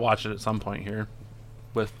 I'm gonna watch it at some point here,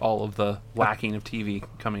 with all of the lacking of TV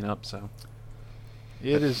coming up. So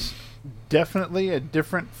It is definitely a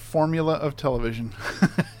different formula of television.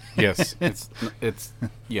 Yes, it's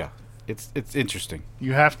yeah, it's interesting.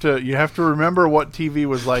 You have to remember what TV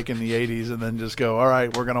was like in the '80s, and then just go, all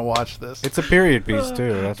right, we're gonna watch this. It's a period piece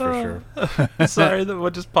too, that's for sure. sorry, that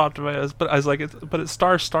what just popped in my head. But I was like, it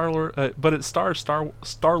stars Star-Lord, but it stars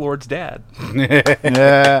Star-Lord's dad.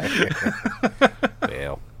 Yeah,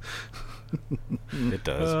 Well, it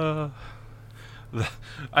does.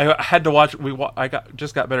 I had to watch. I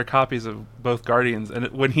just got better copies of both Guardians, and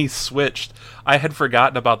when he switched, I had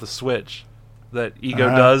forgotten about the switch that Ego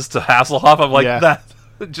does to Hasselhoff. I'm like, Yeah. that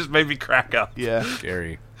it just made me crack up. yeah.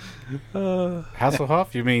 Scary.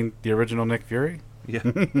 Hasselhoff? You mean the original Nick Fury? Yeah.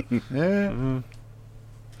 Yeah.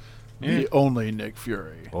 The only Nick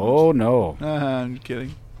Fury. Oh no. I'm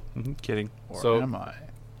kidding. Kidding. Or So- am I?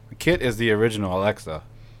 Kit is the original Alexa.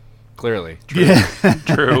 Clearly. Yeah.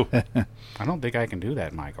 True. I don't think I can do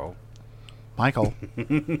that, Michael. Michael.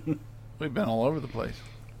 We've been all over the place.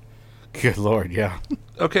 Good lord, yeah.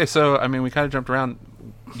 Okay, so I mean, we kind of jumped around.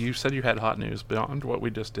 You said you had hot news beyond what we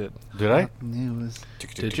just did. Did I? News.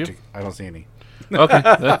 Did you? I don't see any. Okay,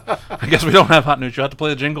 I guess we don't have hot news. You have to play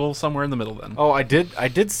the jingle somewhere in the middle then. Oh, I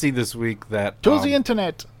did see this week that To the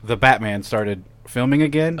internet. the Batman started filming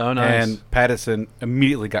again. Oh, nice. And Pattinson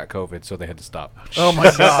immediately got COVID, so they had to stop. Oh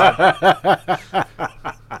my god.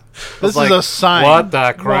 This is a sign. What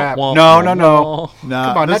the crap? Wah, No, wah, no, no. wah.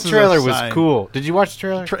 Nah, Come on, this that is a trailer was sign. cool. Did you watch the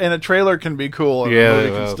trailer? And a trailer can be cool, and Yeah, a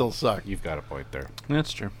movie well, can still suck. You've got a point there.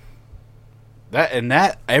 That's true.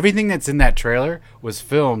 That everything that's in that trailer was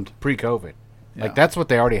filmed pre-COVID. Yeah. Like that's what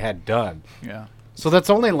they already had done. Yeah. So that's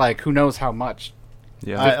only like who knows how much.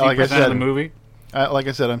 Yeah. I- like I 50% said- of the movie. Like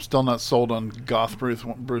I said, I'm still not sold on Goth Bruce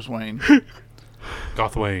Wayne.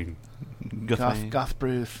 Goth Wayne. Goth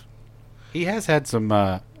Bruce. He has had some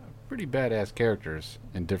pretty badass characters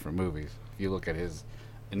in different movies. If you look at his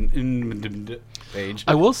page.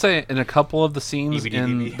 I will say, in a couple of the scenes EBD.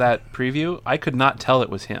 in that preview, I could not tell it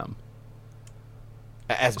was him.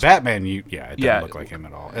 As Batman, it doesn't Yeah. look like him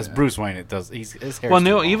at all. As Bruce Wayne, it does. His hair's Well, too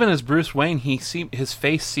no, long. even as Bruce Wayne, his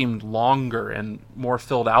face seemed longer and more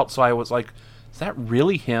filled out. So I was like, "Is that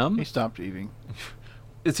really him?" He stopped eating.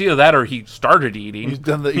 It's either that or he started eating. He's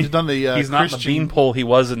done the. He's done the. He's not the Christian, beanpole he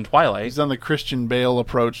was in Twilight. He's done the Christian Bale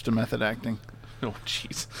approach to method acting. Oh,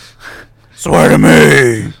 jeez. Swear to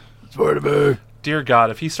me. Swear to me. Dear God,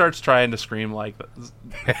 if he starts trying to scream like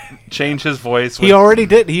change his voice. He already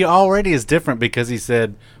did. He already is different because he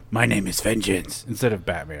said, "My name is Vengeance" instead of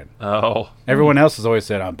Batman. Oh. Everyone else has always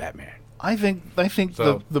said, "I'm Batman." I think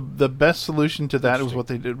So- the best solution to that is what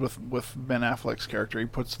they did with Ben Affleck's character. He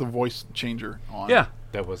puts the voice changer on. Yeah.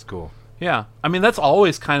 That was cool. Yeah. I mean, that's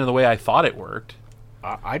always kind of the way I thought it worked.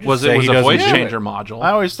 I just Was say it was he a doesn't voice do it. changer module. I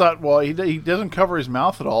always thought, well, he doesn't cover his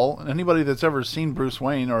mouth at all. Anybody that's ever seen Bruce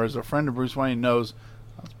Wayne or is a friend of Bruce Wayne knows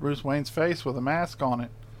that's Bruce Wayne's face with a mask on it.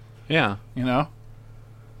 Yeah. You know,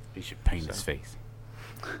 He should paint his face.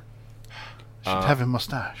 should have a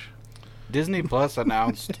mustache. Disney Plus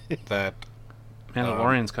announced that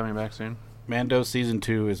Mandalorian's coming back soon. Mando season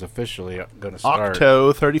 2 is officially going to start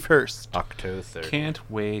Octo 31st. October 3rd. Can't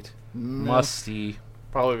wait. Must see.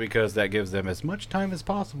 Probably because that gives them as much time as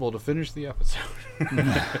possible to finish the episode. We're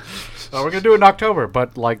going to do it in October,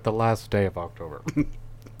 but like the last day of October.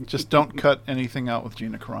 Just don't cut anything out with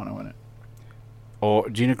Gina Carano in it. Or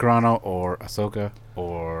Gina Carano, or Ahsoka,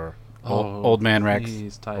 or Old Man Rex,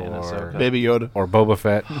 Please tie in or Ahsoka. Baby Yoda. or Boba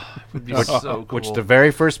Fett. Would be so cool. Which the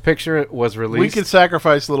very first picture was released. We could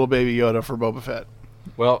sacrifice little Baby Yoda for Boba Fett.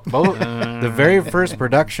 Well, the very first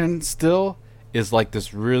production still is like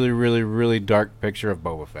this really, really, really dark picture of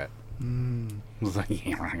Boba Fett. It was like,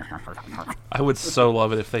 I would so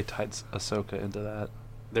love it if they tied Ahsoka into that.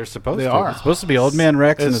 they're supposed They to. are. It's supposed to be Old Man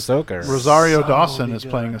Rex and It's Ahsoka. Rosario So Dawson is good.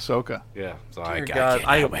 playing Ahsoka. Yeah. So Dear God,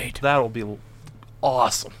 that'll be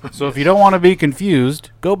awesome. So if you don't want to be confused,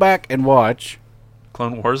 go back and watch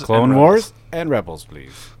Clone Wars. Clone and Wars Rebels. and Rebels,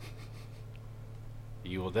 please.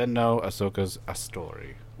 You will then know Ahsoka's a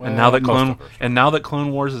story. And now that most Clone of her story. and now that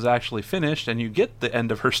Clone Wars is actually finished, and you get the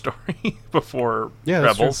end of her story before Yeah,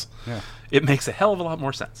 that's Rebels, true. Yeah. it makes a hell of a lot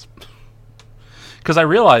more sense. Because I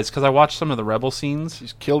realized, because I watched some of the Rebel scenes,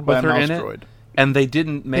 She's killed by a with her mouse in it, droid. and they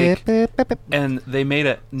didn't make, and they made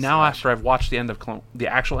it. Now after I've watched the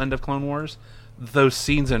actual end of Clone Wars, those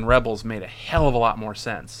scenes in Rebels made a hell of a lot more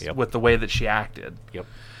sense Yep. with the way that she acted. Yep.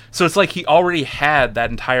 So it's like he already had that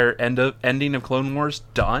entire ending of Clone Wars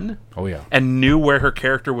done. Oh yeah. And knew where her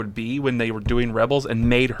character would be when they were doing Rebels, and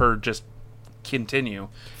made her just continue,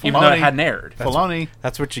 even though it Filoni. hadn't aired. Filoni.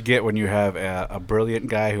 That's what you get when you have a brilliant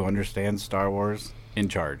guy who understands Star Wars in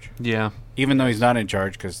charge. Yeah, Even though he's not in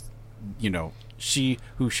charge, because she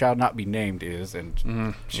who shall not be named is, and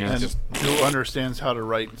she's And just who understands how to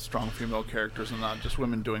write strong female characters and not just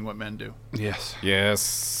women doing what men do. yes,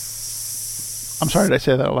 yes. I'm sorry, did I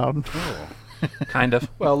say that out loud? kind of.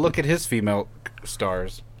 Well, look at his female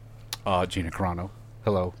stars. Gina Carano.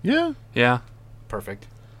 Hello. Yeah. Yeah, Perfect.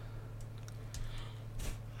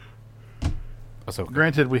 Ahsoka.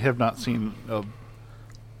 Granted, we have not seen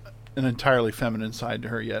an entirely feminine side to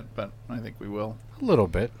her yet, but I think we will. A little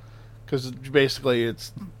bit. Because basically,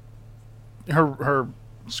 it's her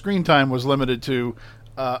screen time was limited to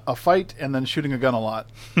a fight and then shooting a gun a lot.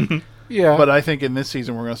 Yeah. But I think in this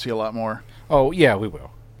season we're going to see a lot more. Oh, yeah, we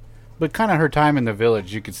will. But kind of her time in the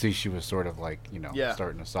village, you could see she was sort of like, Yeah.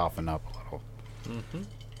 starting to soften up a little. Mm-hmm.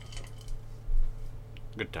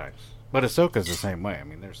 Good times. But Ahsoka's the same way. I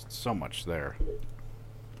mean, there's so much there.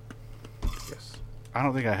 Yes. I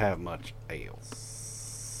don't think I have much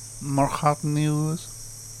else. More hot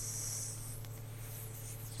news.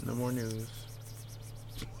 no more news.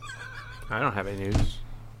 I don't have any news.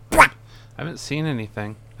 I haven't seen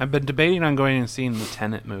anything. I've been debating on going and seeing the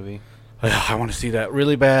Tenet movie. I want to see that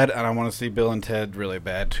really bad, and I want to see Bill and Ted really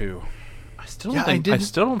bad, too. I still Yeah, don't I think. I didn't-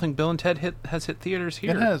 still don't think Bill and Ted has hit theaters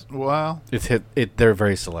here. It has. Well, They're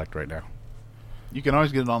very select right now. you can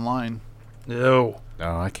always get it online. No,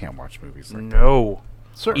 No, I can't watch movies like no.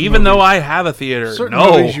 Certain Even though movies- I have a theater, certain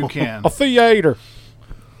no. movies you can. theater.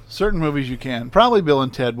 Certain movies you can. Probably Bill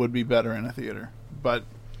and Ted would be better in a theater, but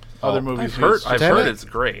other movies. I've Tenet? heard it's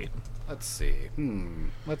great. Let's see.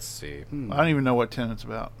 Let's see. I don't even know what Tenet's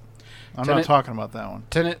about. I'm not Tenet- talking about that one.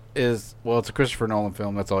 Tenet is, well, it's a Christopher Nolan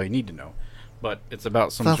film. That's all you need to know. But it's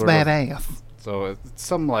about some sort of... badass. So it's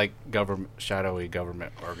some, like, shadowy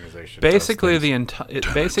government organization. Basically, does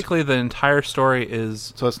things. the entire story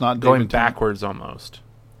is So it's not going David Tennant. backwards almost.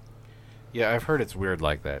 Yeah, I've heard it's weird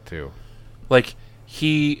like that, too. Like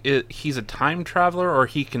he's a time traveler, or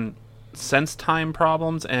he can sense time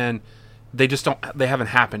problems, and they haven't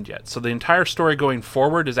happened yet. So the entire story going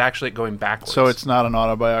forward is actually going backwards. So it's not an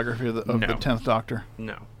autobiography of the No. 10th Doctor.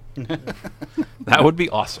 no. That would be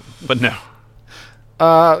awesome, but no.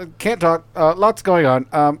 Can't talk. Lots going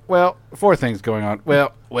on. Well, 4 things going on.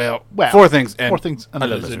 Well, Well, 4 things. And 4 things and a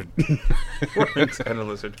a lizard. And a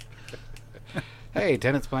lizard. Hey,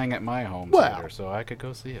 Tenet's playing at my home Well. theater, so I could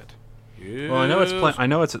go see it. Well, I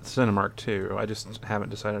know it's at Cinemark too. I just haven't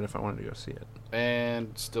decided if I wanted to go see it.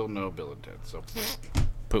 And still no Bill and Ted, so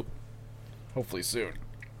poop. Hopefully soon,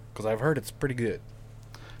 because I've heard it's pretty good.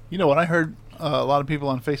 You know what? I heard a lot of people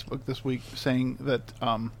on Facebook this week saying that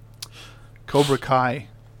Cobra Kai,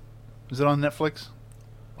 is it on Netflix?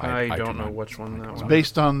 I do don't know not- which one that was.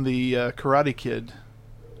 Based on the Karate Kid,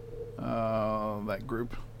 that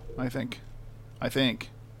group, I think.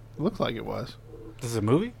 It looks like it was. This is a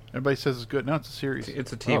movie? Everybody says it's good. No, it's a series.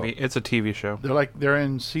 It's a TV. It's a TV show. They're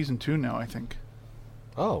in season 2 now, I think.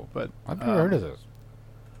 Oh, But I've never heard of this.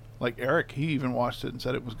 Like Eric, he even watched it and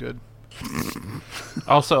said it was good.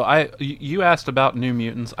 Also, you asked about New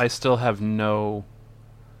Mutants. I still have no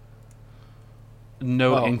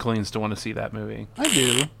Well- inklings to want to see that movie. I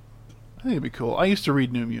do. I think it'd be cool. I used to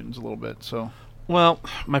read New Mutants a little bit, so Well,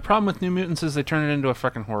 my problem with New Mutants is they turn it into a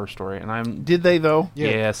fucking horror story, and I'm Did they though?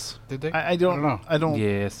 yes, Did they? I don't know. I don't.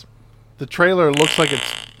 yes. The trailer looks like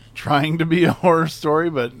it's trying to be a horror story,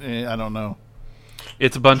 but I don't know.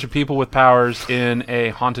 It's a bunch of people with powers in a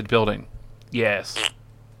haunted building. Yes,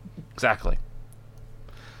 exactly.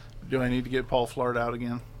 Do I need to get Paul Flart out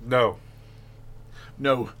again? No.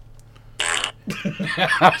 No.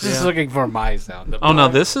 I was just looking for my sound. Oh no,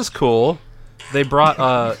 this is cool. They brought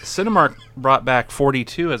Cinemark brought back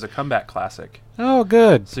 42 as a comeback classic, Oh,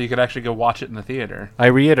 good. so you could actually go watch it in the theater. I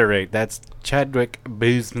reiterate, that's Chadwick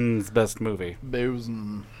Boseman's best movie.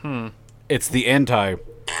 Boozing. It's the anti.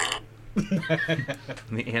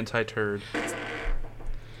 The anti-turd.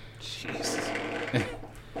 Jesus.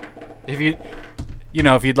 If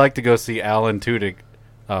if you'd like to go see Alan Tudyk,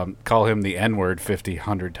 call him the N-word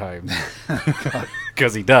 100 times.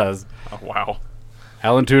 Because he does. Oh wow.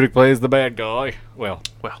 Alan Tudyk plays the bad guy. Well,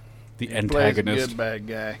 Well. the Plays a antagonist. good bad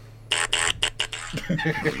guy.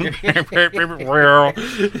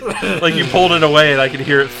 Like you pulled it away and I could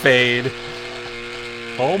hear it fade.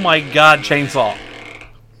 Oh my God, chainsaw.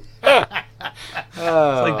 It's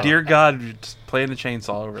like, dear God, you're just playing the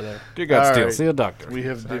chainsaw over there. Dear God, All still right. see a doctor. We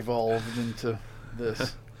have devolved into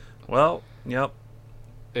this. Well, yep,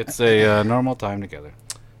 It's a normal time together.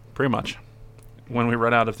 pretty much. When we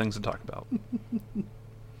run out of things to talk about.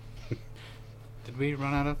 Did we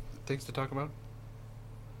run out of things to talk about?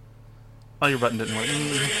 Oh, your button didn't work.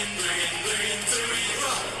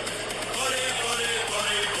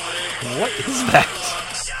 What is that?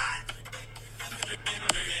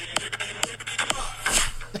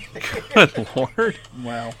 Good Lord.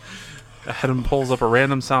 Wow. Adam pulls up a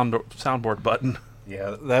random soundboard button.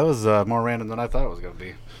 Yeah, that was more random than I thought it was going to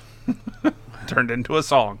be. Turned into a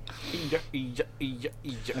song.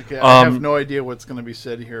 Okay, I have Um, no idea what's going to be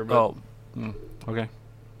said here, but Oh. Okay.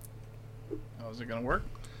 is it going to work?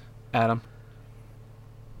 Adam.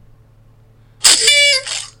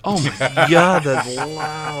 Oh my God, that's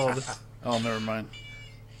loud. Oh, never mind.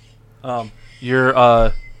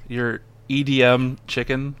 Your EDM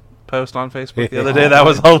chicken post on Facebook the other day, that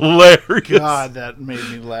was hilarious. God, that made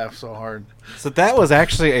me laugh so hard. So that was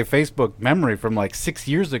actually a Facebook memory from like 6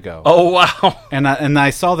 years ago. Oh wow. And I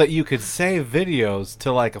saw that you could save videos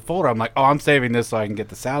to like a folder. I'm like, oh, I'm saving this so I can get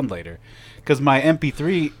the sound later. Because my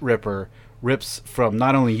MP3 ripper rips from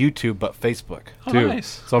not only YouTube but Facebook too.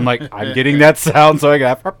 nice. So I'm like, I'm getting that sound so I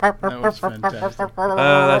got That was fantastic.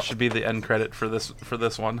 That should be the end credit for this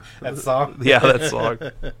one. that song. Yeah, that song.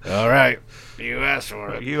 All right. You asked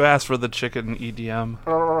for it. You asked for the chicken EDM.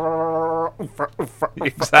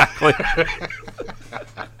 Exactly.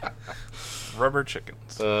 Rubber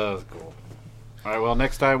chickens. That's cool. All right, well,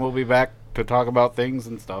 next time we'll be back to talk about things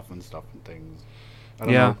and stuff and things. I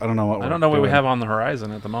don't know what I don't know what we have on the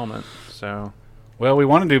horizon at the moment. So, Well, we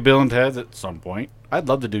want to do Bill and Ted's at some point. I'd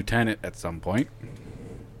love to do Tenet at some point.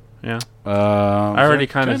 yeah. I already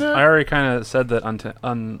kind Tenet? of said that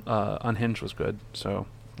Unhinged was good. So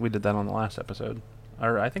we did that on the last episode.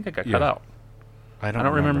 Or I think it got cut Yeah. out. I I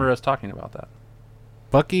don't remember us talking about that.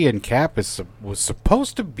 Bucky and Cap was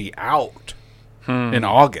supposed to be out in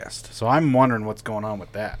August, so I'm wondering what's going on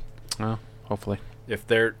with that. Well, hopefully. If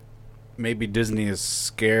maybe Disney is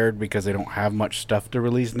scared because they don't have much stuff to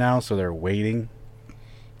release now, so they're waiting.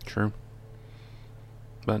 True.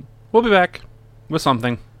 But we'll be back with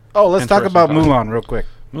something. Oh, let's talk Interesting about talk. Mulan real quick.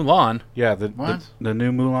 Mulan. Yeah, the What?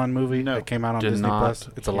 new Mulan movie No. that came out on Did Disney not Plus.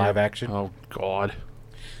 It's a hear- live action. Oh God.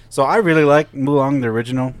 So I really like Mulan, the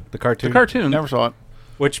original, the cartoon. The cartoon. Never saw it.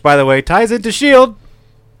 Which, by the way, ties into S.H.I.E.L.D.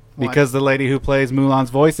 Why? because the lady who plays Mulan's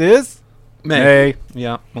voice is May.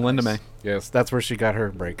 Yeah, Melinda May. Yes, that's where she got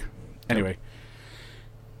her break. Anyway,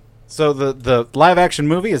 so the live action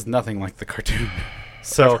movie is nothing like the cartoon.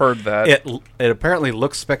 So I've heard that. it apparently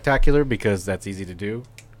looks spectacular because that's easy to do,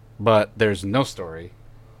 but there's no story.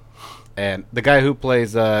 And the guy who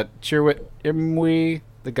plays Chirrut Imwe,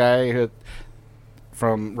 the guy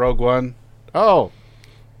from Rogue One, oh,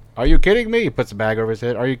 are you kidding me? He puts a bag over his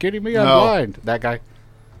head. Are you kidding me? I'm No. blind. That guy.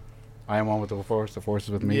 I am one with the Force. The Force is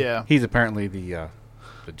with me. Yeah. He's apparently the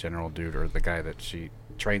general dude or the guy that she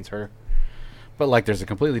trains her. But like, there's a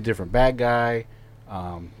completely different bad guy.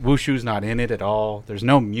 Wushu's not in it at all. There's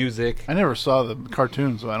no music. I never saw the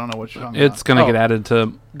cartoon, so I don't know what you're talking It's about. gonna Oh. get added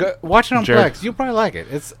to. Watch it on Jared. Plex. You'll probably like it.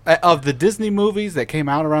 It's of the Disney movies that came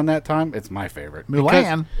out around that time. It's my favorite. Because-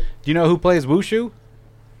 Mulan. do you know who plays Wushu?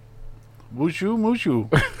 Wushu, mushu.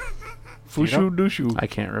 Fushu, dushu. I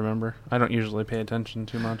can't remember. I don't usually pay attention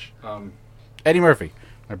too much. Eddie Murphy.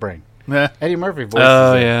 My brain. Nah. Eddie Murphy voices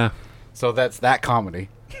Oh it. yeah. So that's that comedy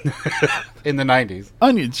in the 90s.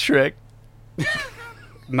 Onion Shrek.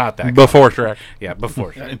 not that. Before Shrek. Yeah,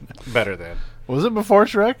 before Shrek. Better than Was it before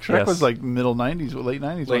Shrek? Shrek Yes. was like middle 90s, late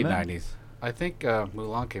 90s. late wasn't it? 90s. I think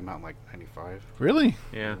Mulan came out in like 95. Really?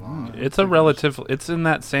 Yeah. It's a relative. It's in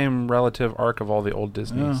that same relative arc of all the old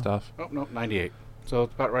Disney Yeah. stuff. Oh no, 98. So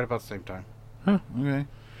it's about right about the same time. Okay.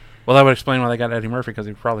 Well, that would explain why they got Eddie Murphy, because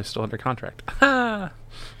he's probably still under contract.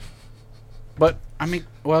 But I mean,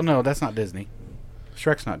 well, no, that's not Disney.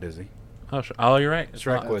 Shrek's not Disney. Oh, you're right.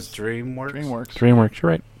 Shrek was DreamWorks. DreamWorks.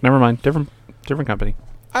 You're right. Never mind. Different company.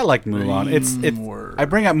 I like Mulan. It's DreamWorks. I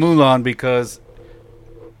bring up Mulan because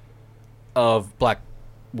of Black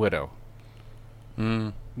Widow.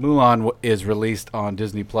 Mulan is released on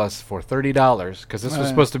Disney Plus for $30 because this was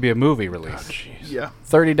supposed to be a movie release. Yeah.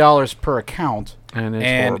 $30 per account, And it's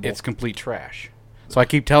and horrible. it's complete trash. So I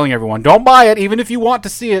keep telling everyone, don't buy it, even if you want to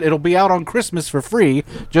see it. It'll be out on Christmas for free.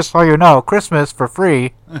 Just so you know, Christmas for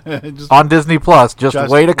free Just- on Disney Plus. Just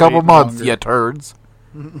wait a couple wait months, longer. you turds.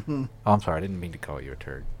 Oh, I'm sorry, I didn't mean to call you a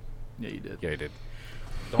turd. Yeah, you did. Yeah, you did.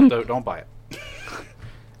 Don't buy it.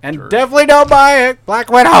 And definitely don't buy it, Black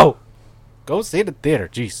Widow. Go see it at the theater.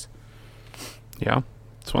 Jeez. Yeah.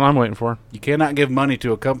 That's what I'm waiting for. You cannot give money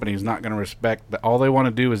to a company who's not going to respect that. All they want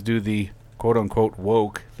to do is do the quote-unquote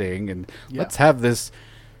woke thing, and let's have this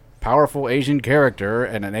powerful Asian character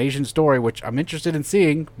and an Asian story, which I'm interested in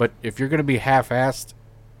seeing, but if you're going to be half-assed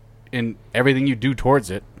in everything you do towards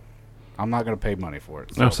it, I'm not going to pay money for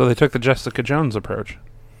it. No, so they took the Jessica Jones approach.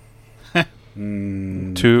 I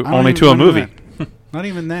To don't only even to a know movie. that. Not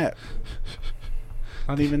even that.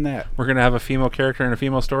 Not even that. We're going to have a female character and a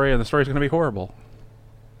female story, and the story's going to be horrible.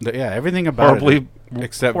 Yeah, everything about Horribly- it,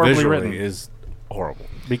 except horribly visually, written. is horrible.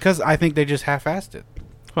 Because I think they just half-assed it.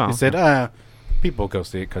 Well, They said, people go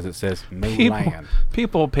see it because it says Mulan.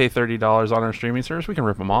 people pay $30 on our streaming service. We can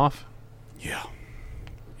rip them off. Yeah.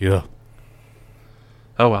 Yeah.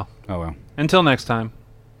 Oh, well. Oh, well. Until next time,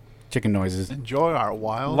 Chicken noises. Enjoy our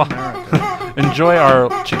wild Lo- America. enjoy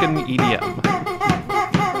our chicken E EDM.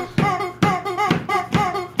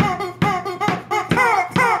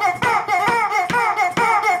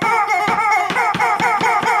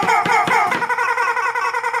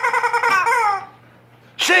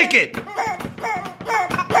 Shake it!